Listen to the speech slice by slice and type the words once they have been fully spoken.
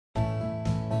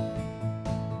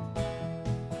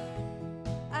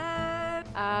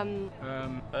How can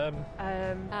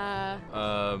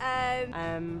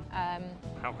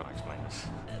I explain this?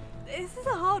 This is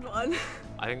a hard one.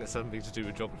 I think it's something to do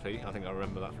with geography. I think I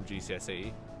remember that from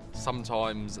GCSE.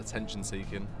 Sometimes attention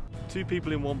seeking. Two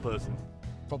people in one person.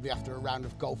 Probably after a round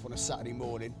of golf on a Saturday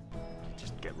morning.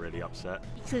 Just get really upset.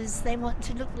 Because they want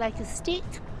to look like a stick,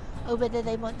 or whether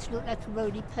they want to look like a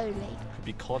roly-poly. Could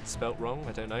be cod spelt wrong,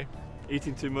 I don't know.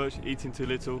 Eating too much, eating too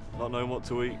little, not knowing what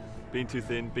to eat, being too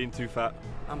thin, being too fat.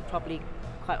 I'm probably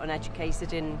quite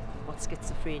uneducated in what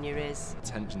schizophrenia is.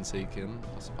 Attention seeking,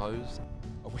 I suppose.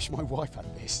 I wish my wife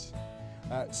had this.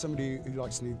 Somebody who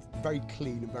likes to be very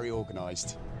clean and very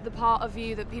organised. The part of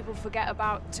you that people forget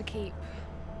about to keep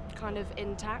kind of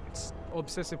intact.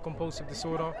 Obsessive compulsive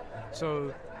disorder,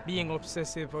 so being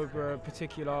obsessive over a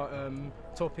particular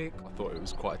topic. I thought it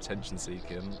was quite attention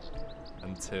seeking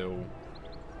until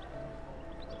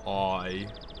I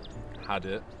had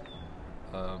it,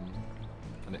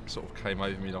 and it sort of came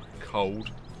over me like a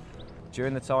cold.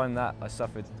 During the time that I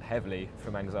suffered heavily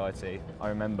from anxiety, I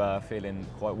remember feeling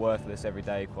quite worthless every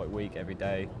day, quite weak every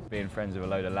day. Being friends with a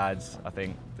load of lads, I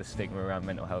think the stigma around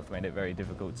mental health made it very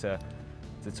difficult to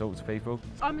talk to people.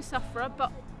 I'm a sufferer,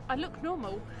 but I look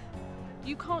normal.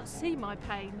 You can't see my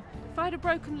pain. If I had a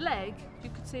broken leg, you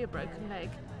could see a broken leg.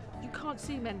 You can't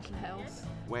see mental health.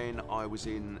 When I was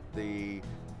in the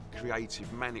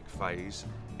creative manic phase,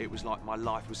 it was like my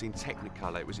life was in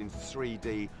Technicolor. It was in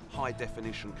 3D high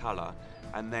definition colour.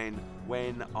 And then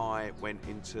when I went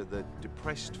into the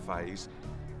depressed phase,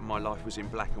 my life was in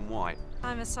black and white.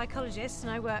 I'm a psychologist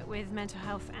and I work with mental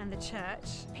health and the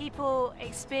church. People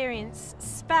experience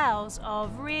spells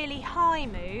of really high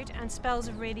mood and spells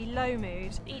of really low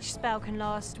mood. Each spell can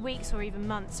last weeks or even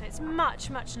months, so it's much,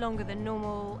 much longer than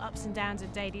normal ups and downs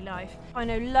of daily life. I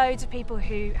know loads of people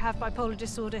who have bipolar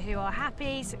disorder who are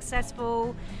happy,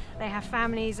 successful, they have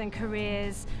families and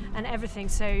careers and everything,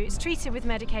 so it's treated with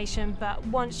medication, but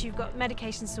once you've got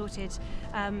medication sorted,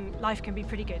 life can be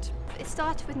pretty good. It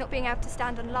started with not being able to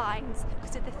stand on lines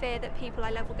because of the fear that people I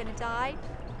love were going to die.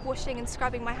 Washing and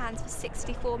scrubbing my hands for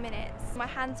 64 minutes. My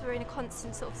hands were in a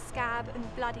constant sort of scab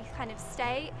and bloody kind of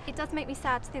state. It does make me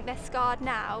sad to think they're scarred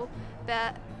now,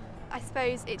 but I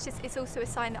suppose it's also a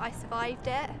sign that I survived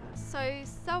it. So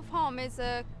self-harm is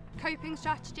a coping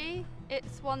strategy.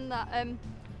 It's one that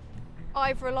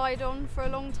I've relied on for a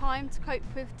long time to cope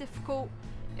with difficult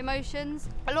emotions.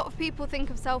 A lot of people think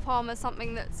of self-harm as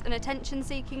something that's an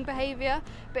attention-seeking behaviour,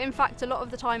 but in fact a lot of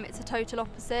the time it's a total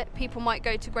opposite. People might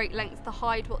go to great lengths to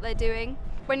hide what they're doing.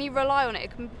 When you rely on it,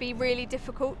 it can be really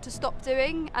difficult to stop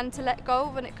doing and to let go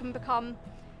of, and it can become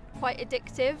quite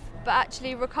addictive. But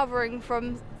actually recovering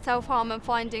from self-harm and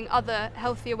finding other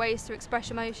healthier ways to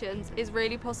express emotions is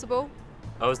really possible.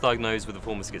 I was diagnosed with a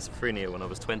form of schizophrenia when I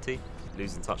was 20.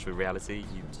 Losing touch with reality,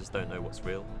 you just don't know what's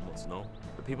real and what's not.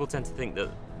 But people tend to think that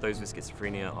those with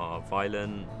schizophrenia are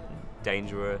violent,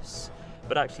 dangerous,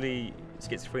 but actually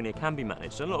schizophrenia can be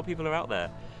managed. And a lot of people are out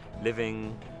there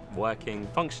living, working,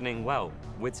 functioning well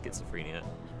with schizophrenia.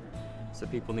 So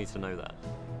people need to know that.